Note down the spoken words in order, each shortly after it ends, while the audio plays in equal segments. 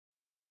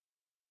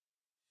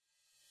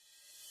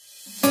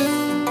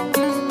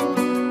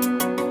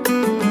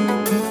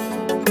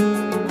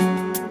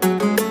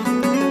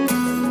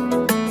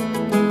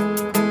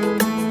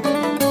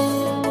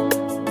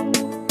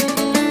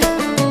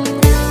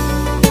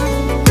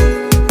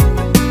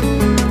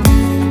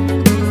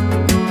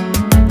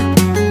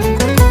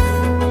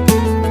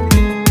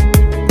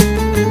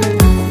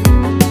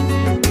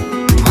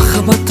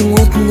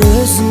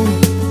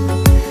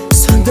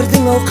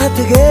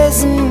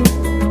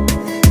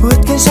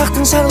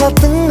шақтың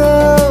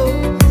шарлаттың-ау,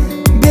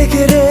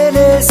 бекер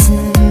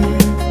елесін.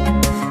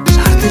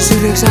 Жарты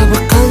жүрек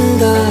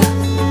жабыққанда,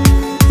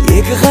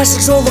 екі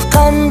ғашық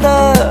жолыққанда,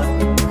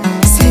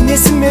 сен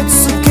есіме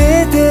түсіп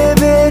кете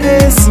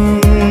бересің.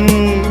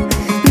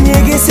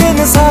 Неге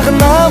сені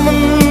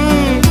сағынамын,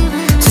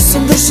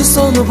 түсіндірші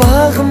соны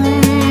бағым.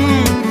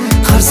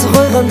 Қарсы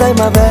қойғандай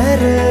ма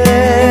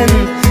бәрін,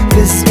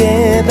 бізге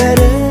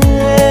бәрін.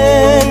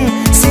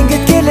 Сен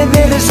кеткелі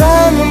бері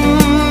жаным,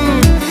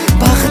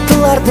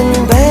 бақыттылардың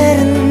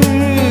бәрін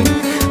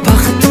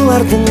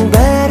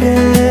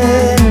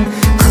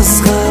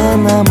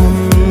қызғанамын.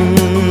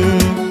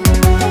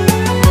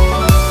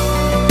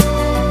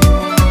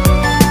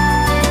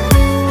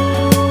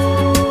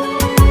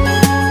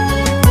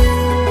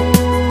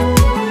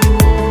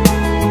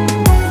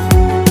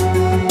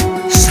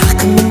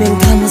 Жақынымен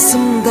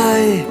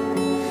танысымдай,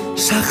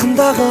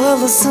 жақындағы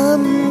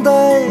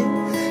алысымдай,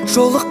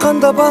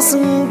 жолыққанда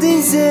басыңды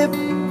изеп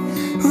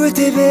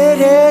өте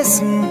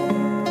бересің.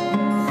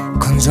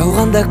 Күн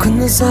жауғанда күн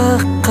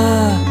ұзаққа,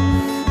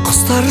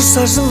 құстар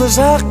ұшса жылы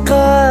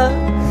жаққа,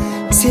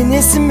 сен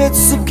есіме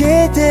түсіп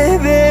кете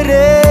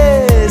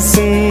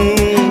бересің.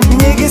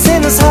 Неге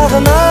сені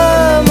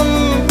сағынамын,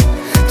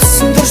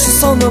 түсіндірші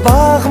соны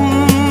бағым.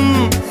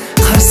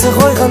 Қарсы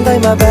қойғандай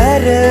ма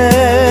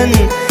бәрін,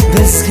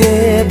 бізге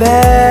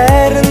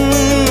бәрін.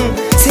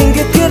 Сен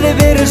кеткелі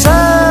бері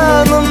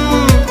жаным,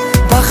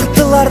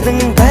 бақыттылардың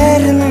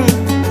бәрін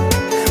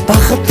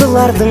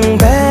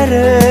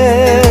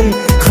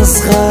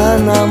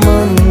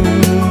қызғанамын.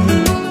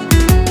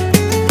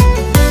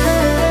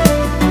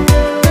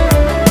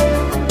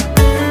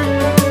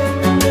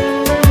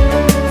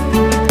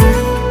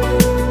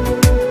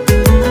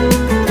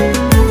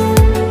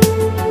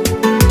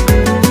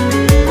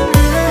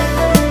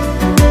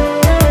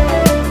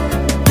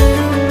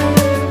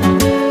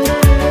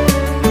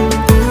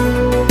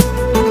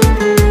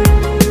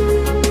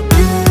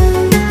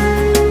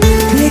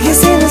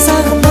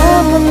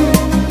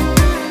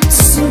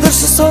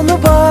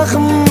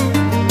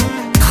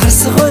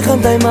 Қарсы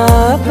қойғандай ма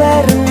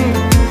бәрін,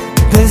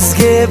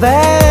 бізге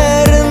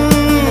бәрін.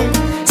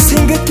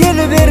 Сен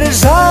кеткелі бері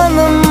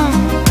жаным,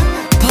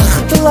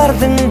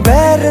 бақыттылардың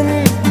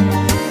бәрін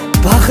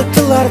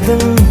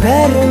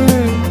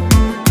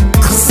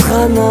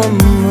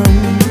қызғанамын.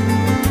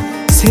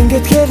 Сен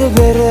кеткелі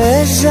бері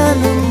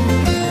жаным,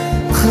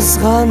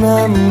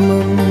 қызғанамын.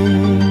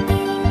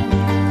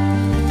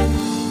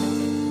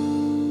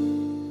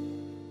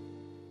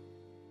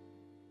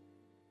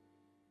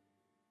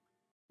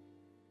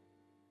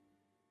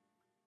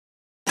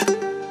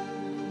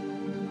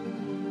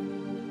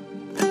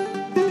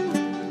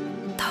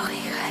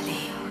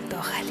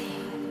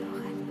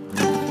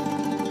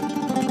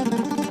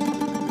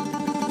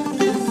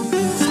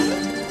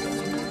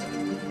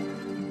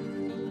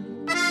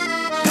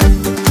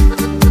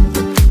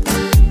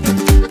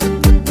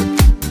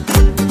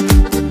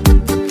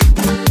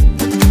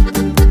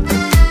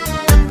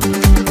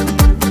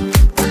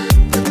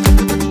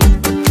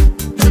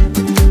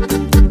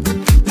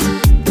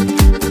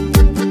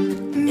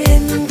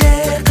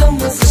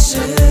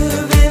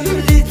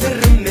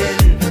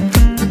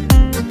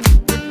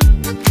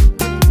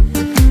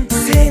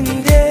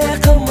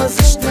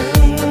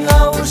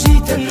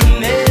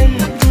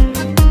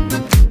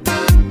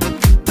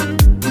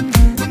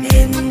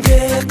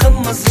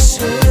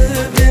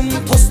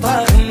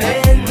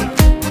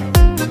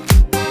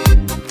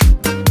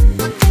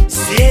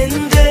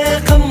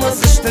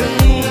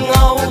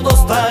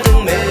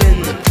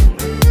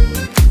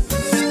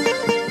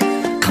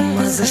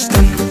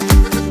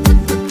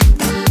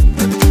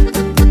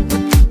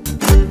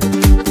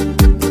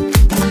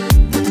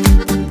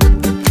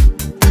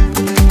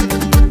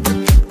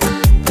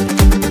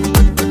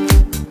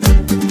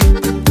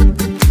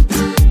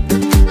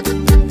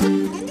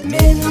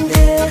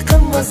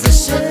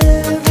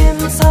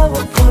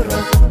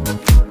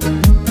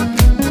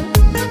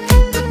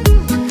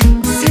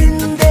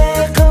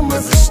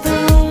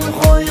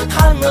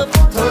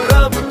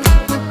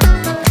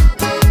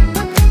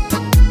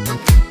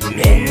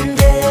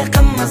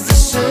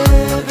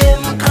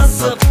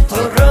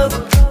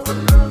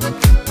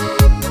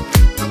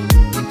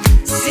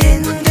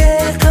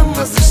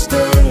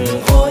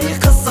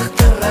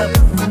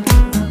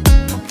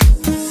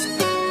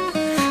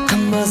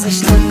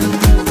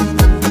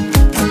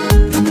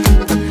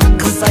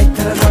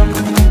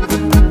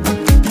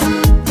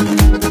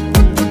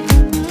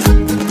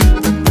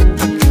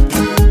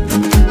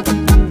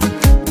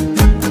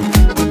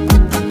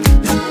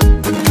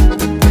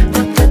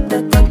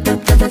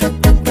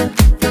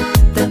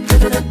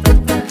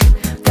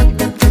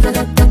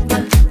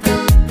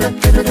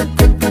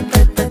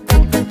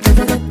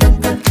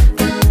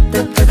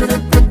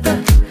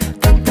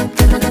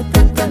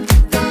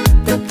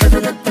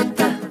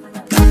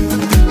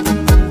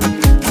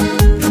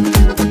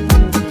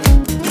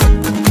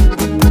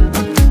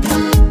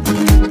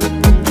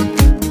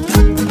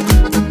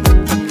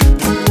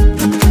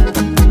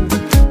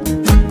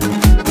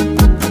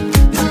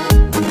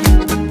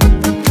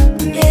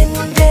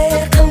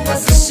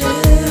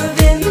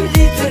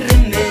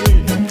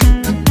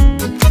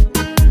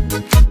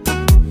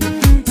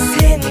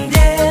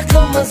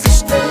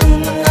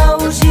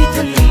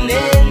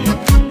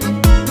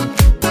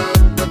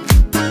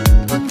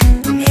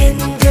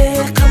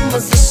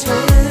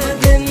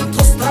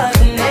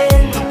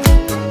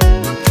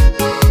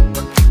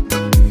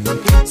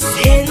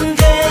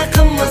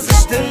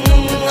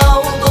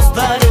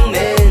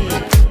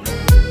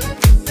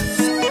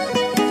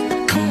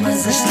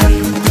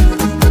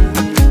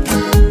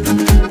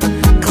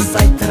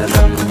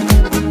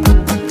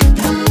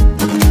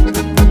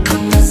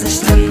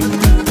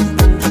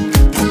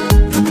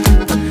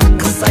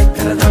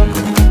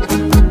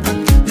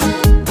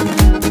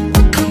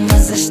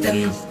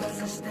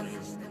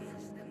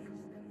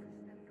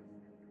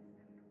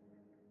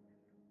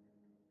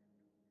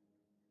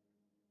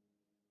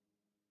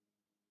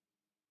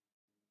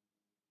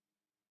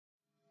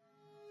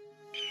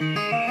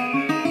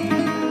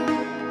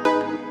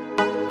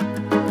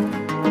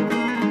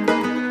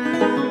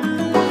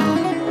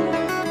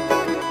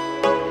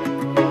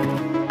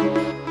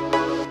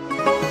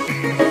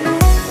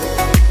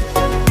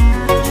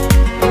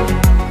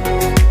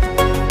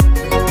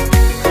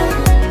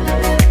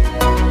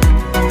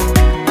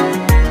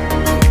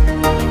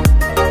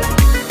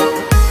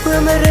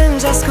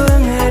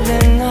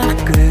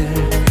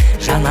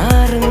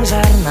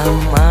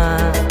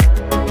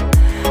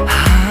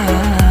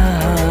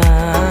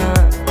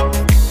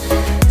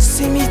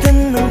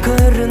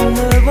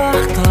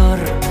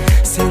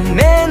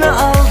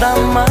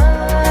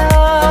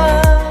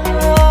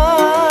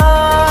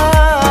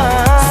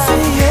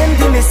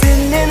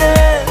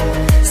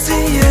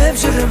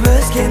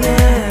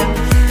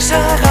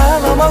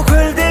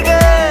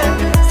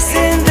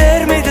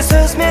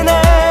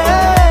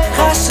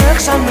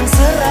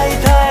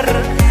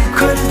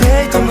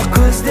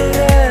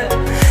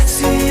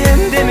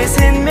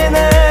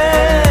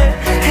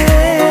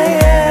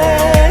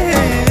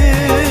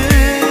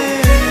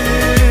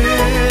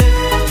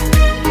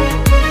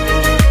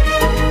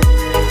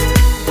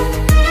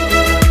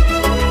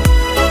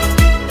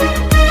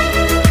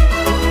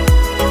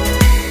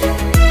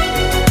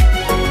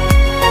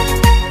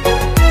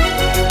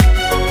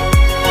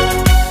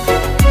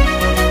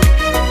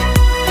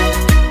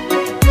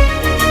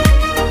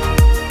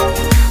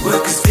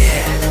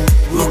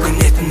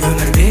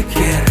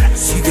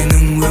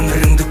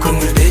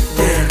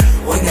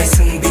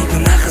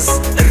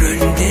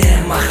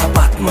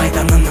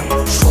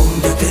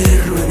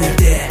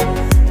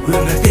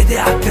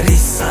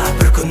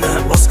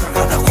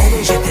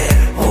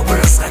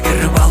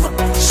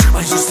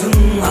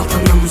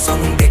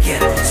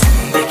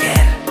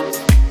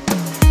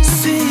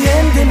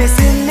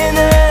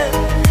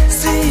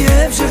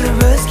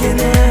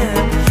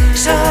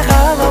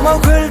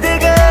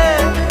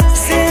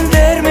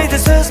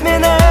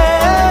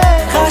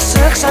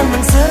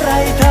 жанның сыр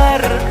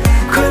айтар,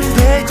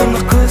 көлдей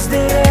тұнық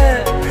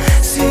көздері,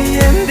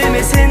 сүйем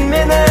деме сен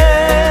мені.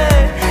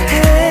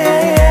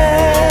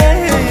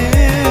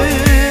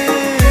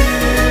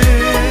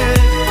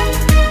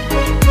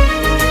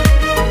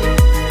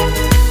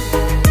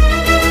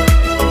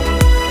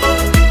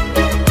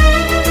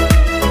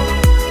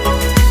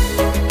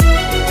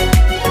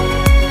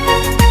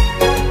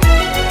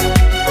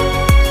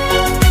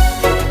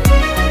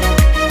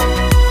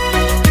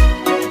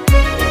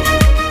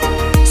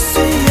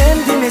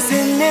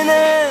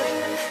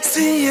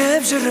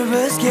 Жүріп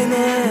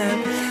өзгені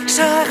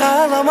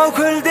шағаламау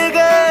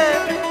көлдегі,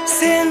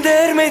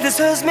 сендірмейді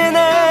сөз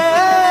мені.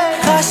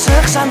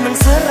 Ғашық жанның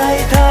сыр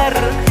айтар,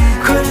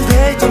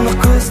 көлдей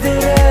тұнық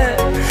көздері,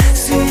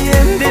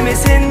 сүйем деме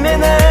сен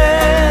мені.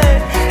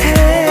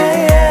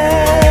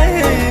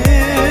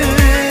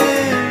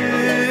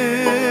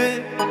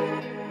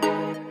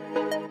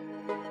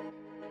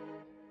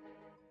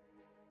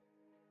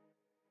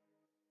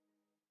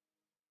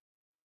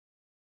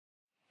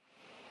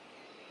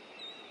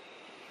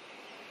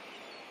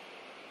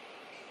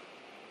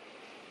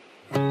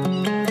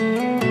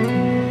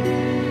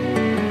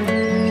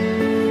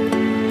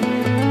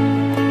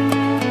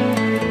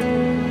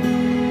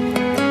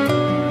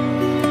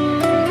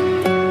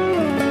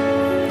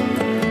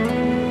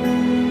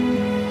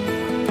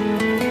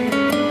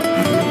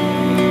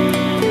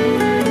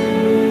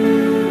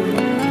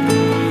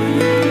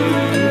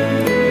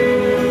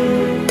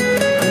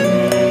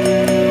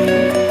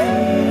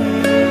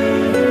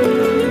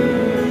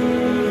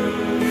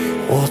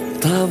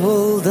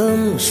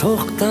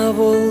 Шоқта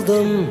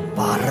болдым,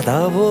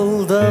 барда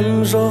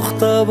болдым,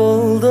 жоқта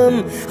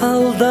болдым,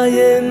 алда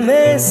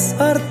емес,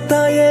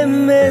 артта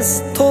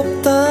емес,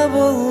 топта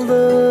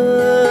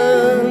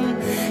болдым.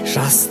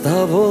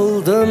 Жаста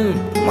болдым,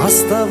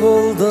 маста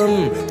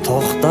болдым,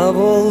 тоқта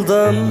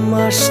болдым,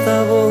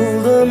 ашта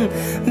болдым.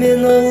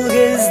 Мен ол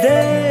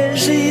кезде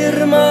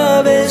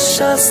 25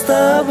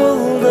 жаста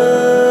болдым.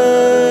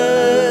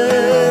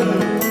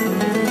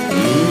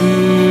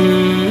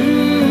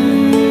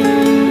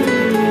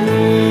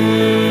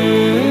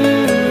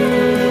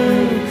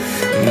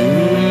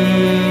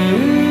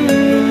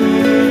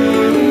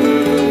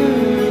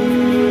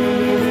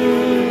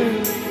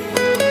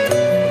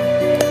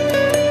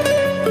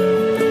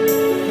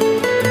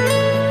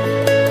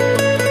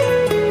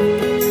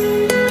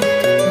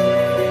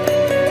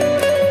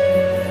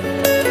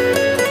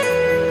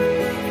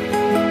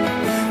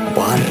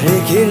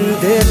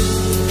 Деп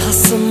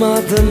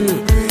тасымадым,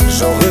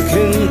 жоқ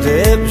екен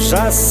деп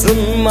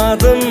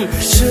жасымадым,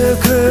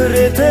 шүкір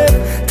етіп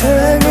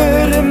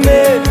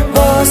тәңіріме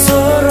бас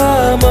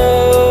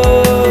ұрамын.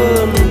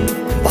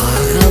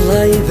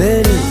 Бағалай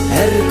біл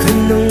әр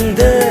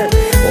күніңді,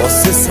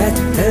 осы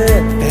сәтті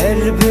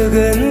бәл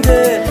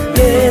бүгінді.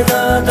 Мен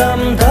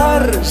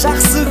адамдар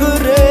жақсы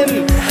көрем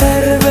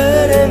әр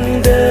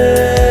біріңді.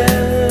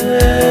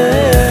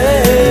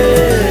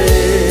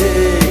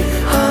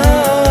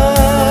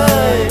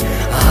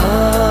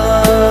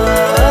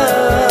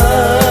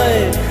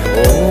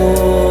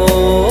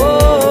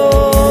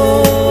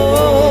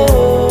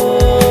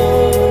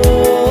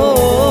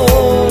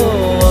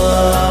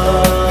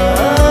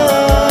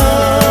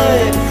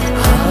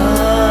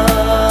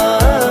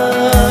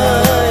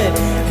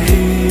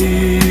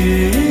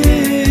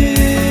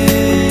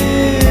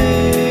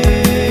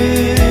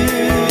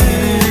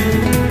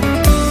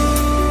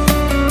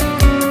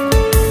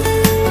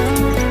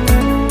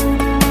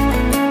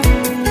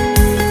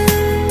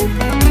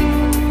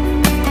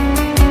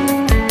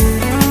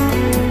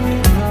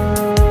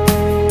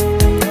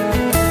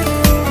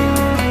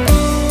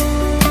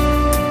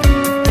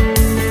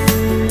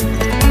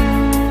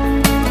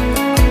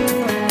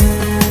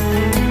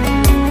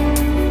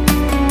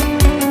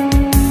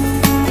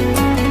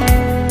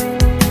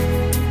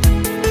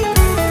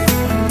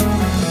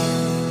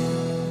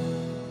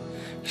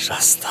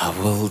 Жаста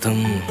болдым,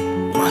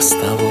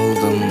 маста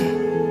болдым,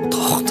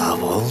 тоқта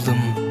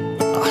болдым,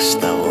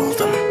 ашта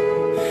болдым.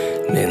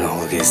 Мен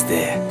ол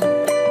кезде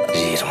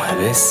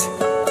 25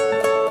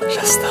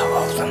 жаста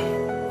болдым.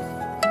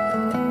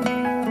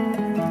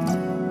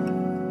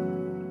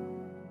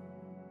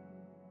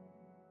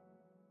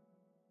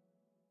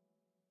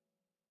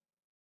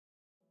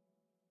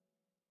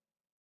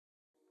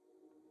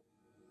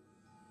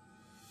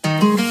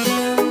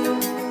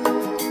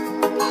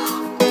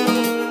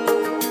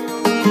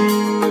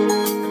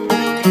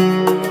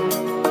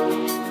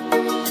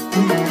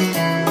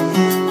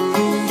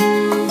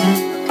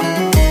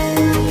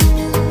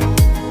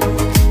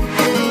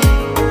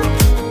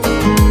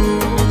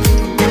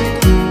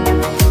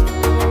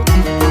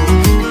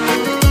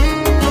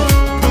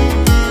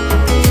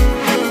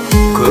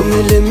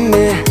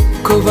 Көңіліме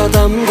көп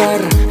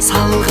адамдар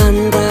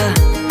салғанда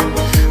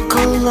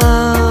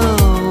қылау,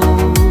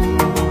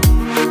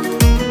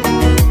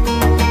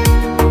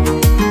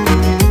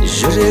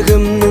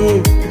 жүрегімнің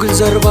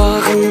гүлзар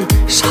бағын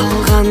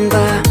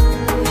шалғанда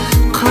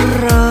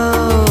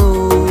қырау.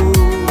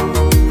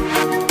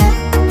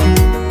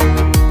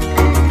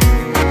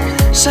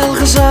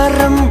 Жалғыз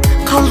жарым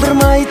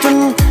қалдырмайтын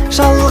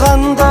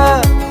жалғанда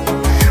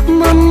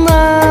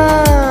мынау.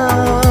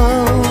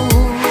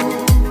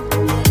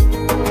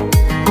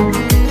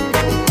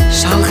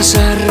 Жалғыз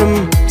жарым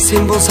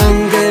сен болсаң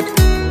деп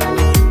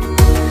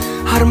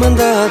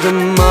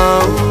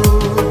армандадым-ау.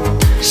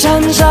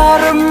 Жан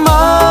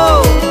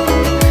жарым-ау,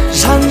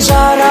 жан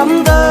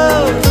жарамды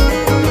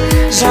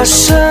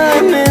жашы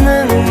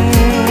менің.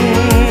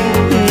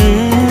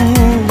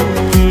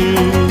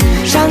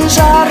 Жан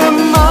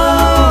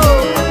жарым-ау,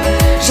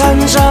 жан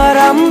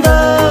жарамды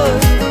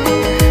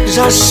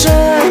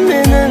жашы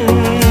менің.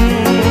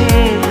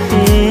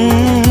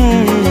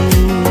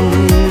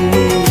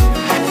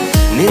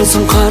 Мен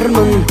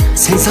сұңқармын,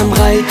 сен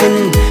самғайтын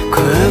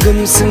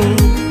көгімсің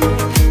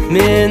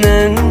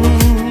менің.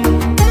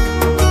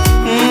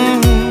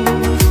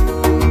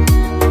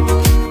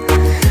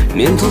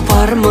 Мен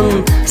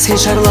тұлпармын, сен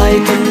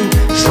шарлайтын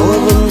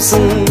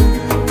жолымсың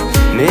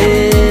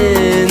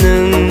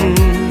менің.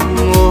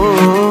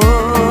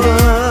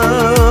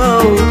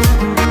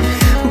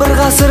 Бір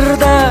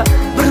ғасырда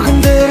бір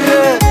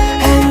күндері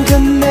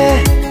әңгіме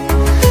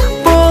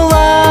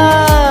болар-ау.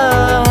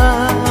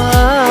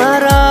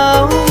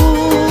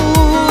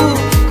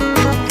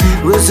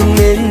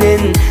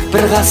 Өзіңменен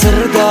бір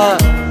ғасырда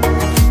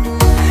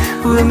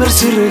өмір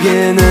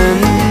сүргенім.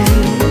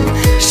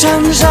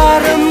 Жан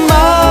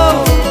жарым-ау,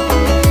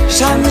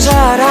 жан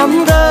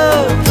жарамды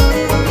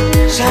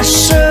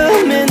жашы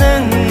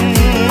менің.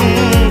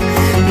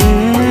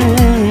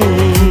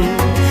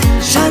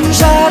 Жан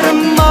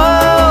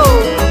жарым-ау,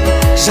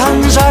 жан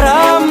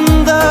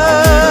жарамды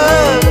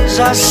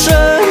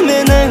жашы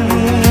менің.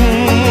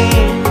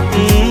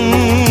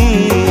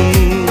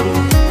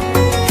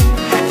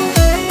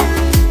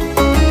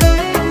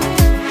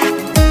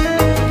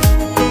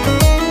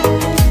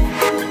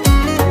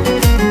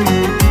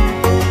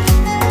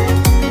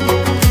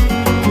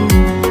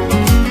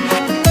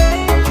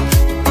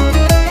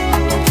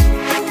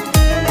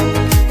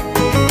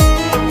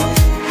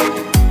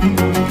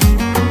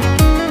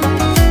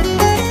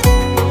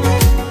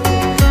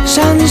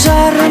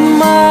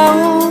 Жарым-ау,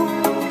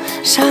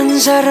 жан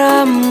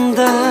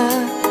жарамды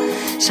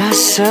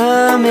жашы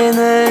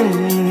менің.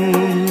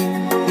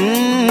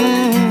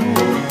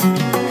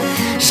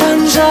 Жан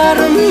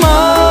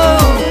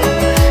жарым-ау,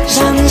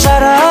 жан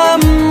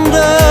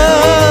жарамды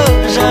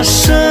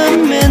жашы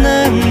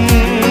менің.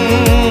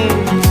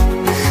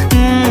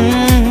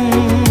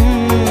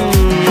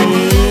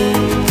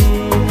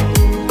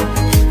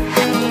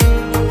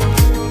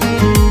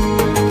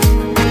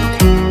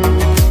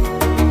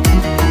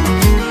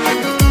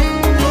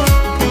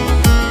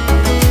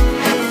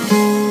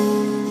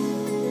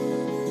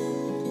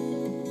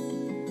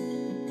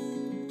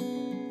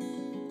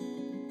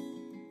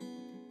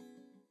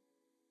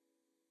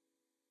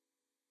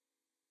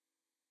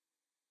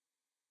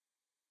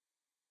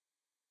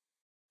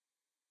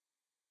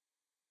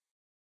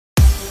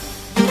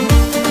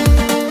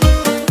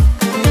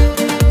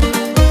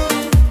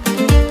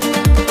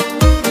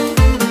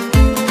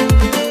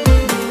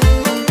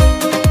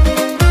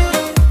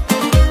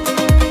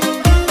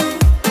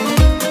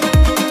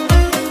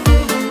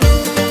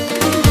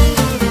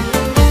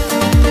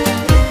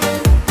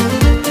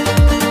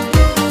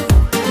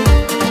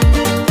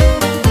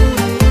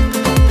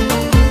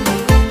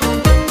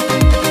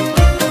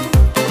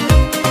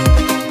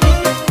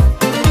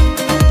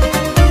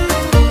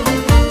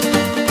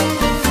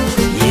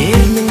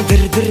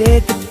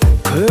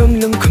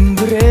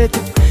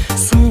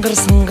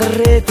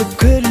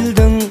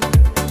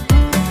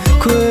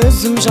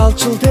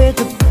 Жалт-жұлт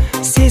етіп,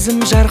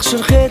 сезім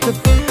жарқ-жұрқ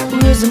етіп,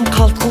 өзім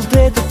қалт-құлт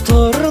етіп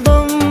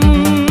тұрдым.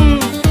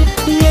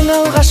 Ең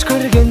алғаш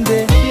көргенде,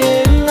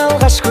 ең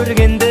алғаш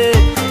көргенде,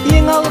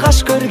 ең алғаш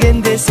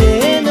көргенде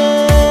сені.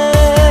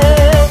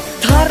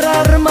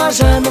 Тарар ма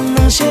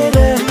жанымның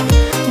шері,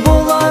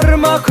 болар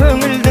ма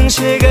көңілдің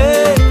шегі,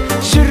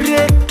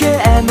 жүрекке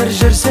әмір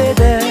жүрсе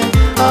де,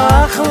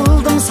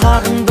 ақылдым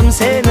сағындым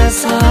сені,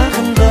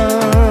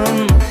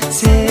 сағындым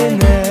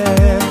сені,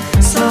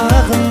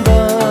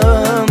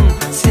 сағындым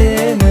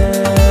сені.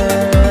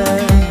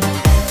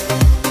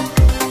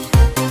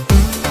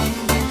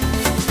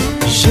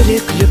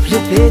 Жүрек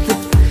лүп-лүп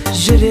етіп,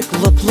 жүрек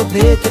лұп-лұп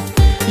етіп,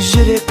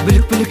 жүрек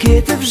бүлк-бүлк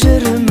етіп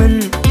жүрмін.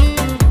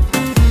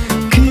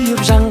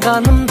 Күйіп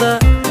жанғанымды,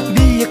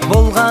 биік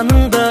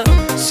болғанымды,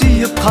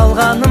 сүйіп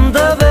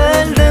қалғанымды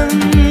білдім.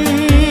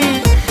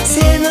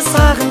 Сені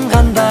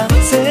сағынғанда,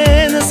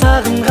 сені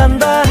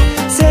сағынғанда,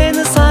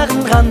 сені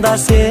сағынғанда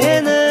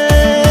сені.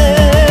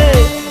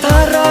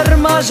 Тарар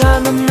ма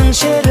жанымның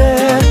шері,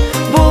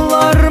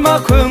 болар ма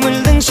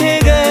көңілдің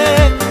шегі,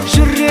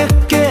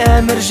 жүрекке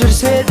әмір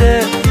жүрсе де,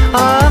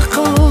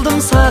 ақылдым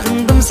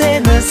сағындым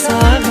сені,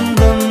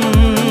 сағындым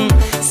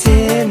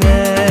сені,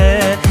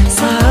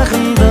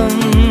 сағындым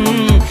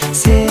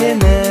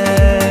сені.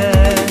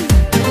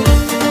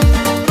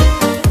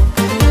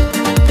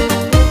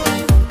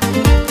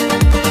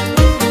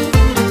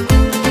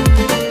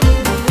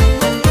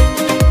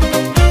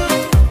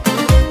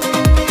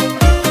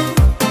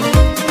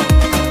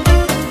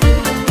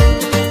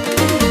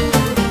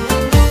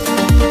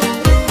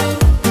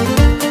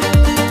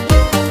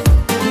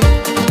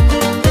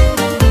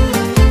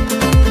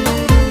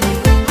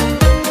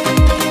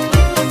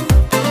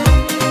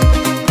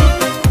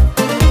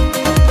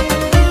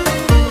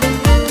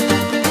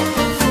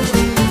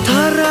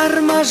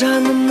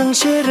 жанымның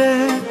шері,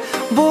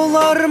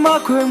 болар ма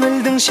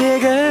көңілдің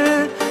шегі,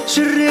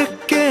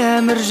 жүрекке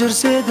әмір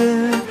жүрседі.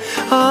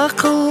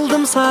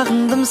 Ақылдым,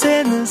 сағындым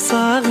сені,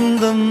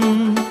 сағындым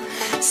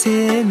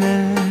сені,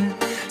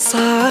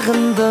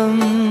 сағындым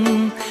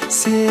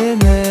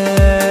сені.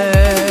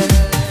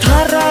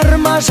 Тарар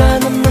ма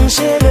жанымның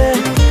шері,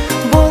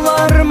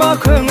 болар ма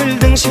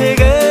көңілдің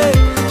шегі,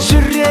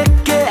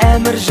 жүрекке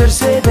әмір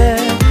жүрседі.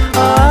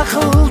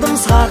 Ақылдым,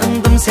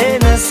 сағындым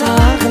сені,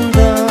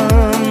 сағындым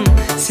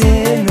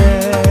сені,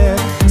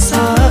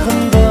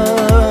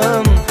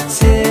 сағындым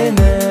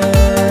сені.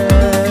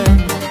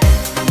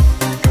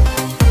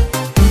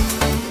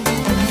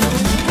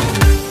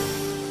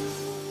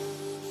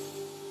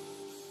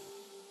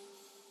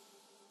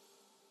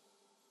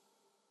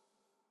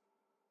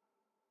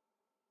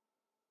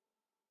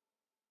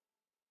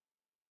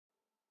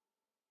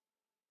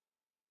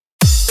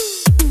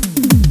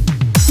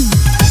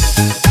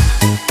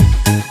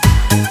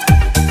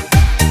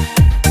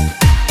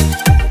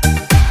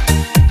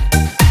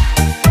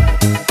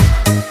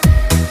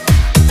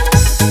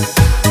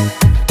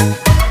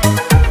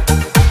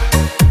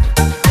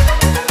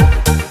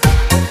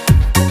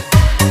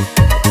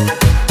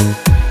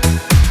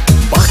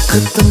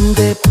 Бақытым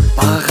деп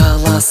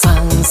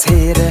бағаласаң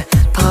сері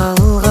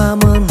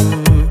талғамын,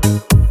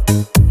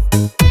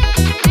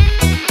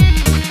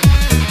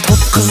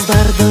 топ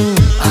қыздардың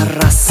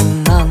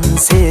арасынан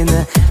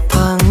сені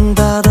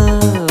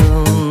таңдадым.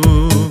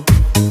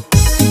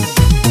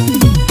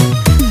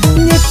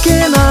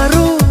 Неткен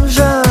ару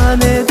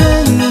жан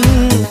едің,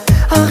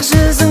 ақ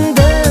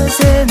жүзіңді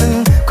сенің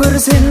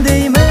көрсем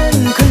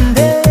деймін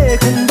күнде,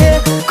 күнде,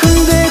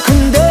 күнде,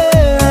 күнде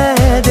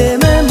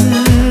әдемім.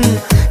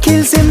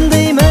 Келсем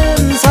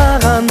деймін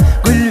саған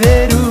гүл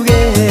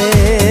беруге,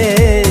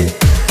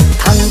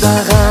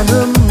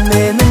 таңдағаным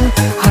менің,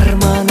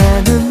 арман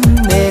әнім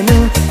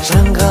менің,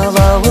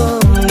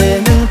 жаңғалауым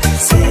менің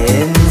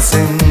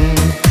сенсің.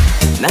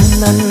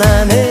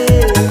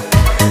 Нан-нан-нан-ей,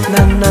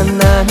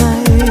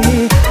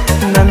 нан-нан-нан-ей,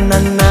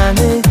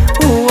 нан-нан-нан-ей,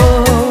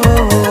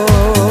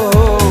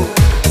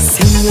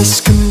 сен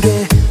ешкімге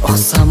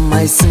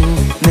ұқсамайсың,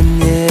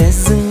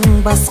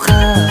 мінезің басқа.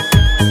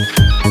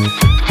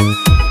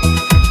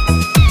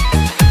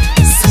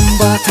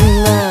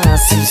 Сымбатыңа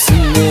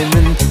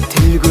сүйсінемін,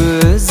 тіл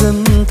көзім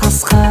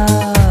тасқа.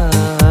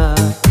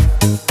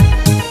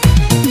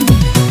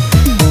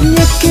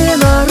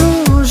 Неткен ару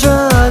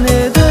жан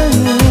едің,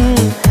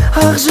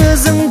 ақ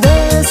жүзіңді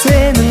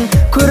сенің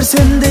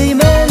көрсем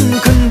деймін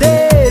күнде,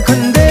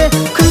 күнде,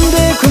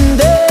 күнде,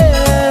 күнде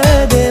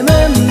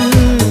әдемім.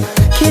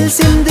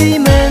 Келсем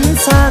деймін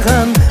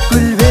саған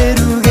гүл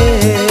беруге,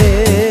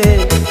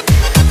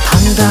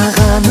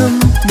 таңдағаным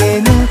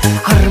менің,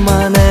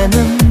 арман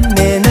әнім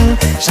менің,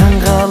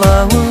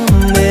 жаңғалауым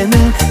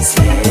менің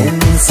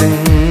сенсің.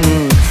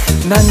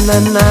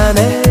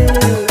 Нан-нан-нан-ей,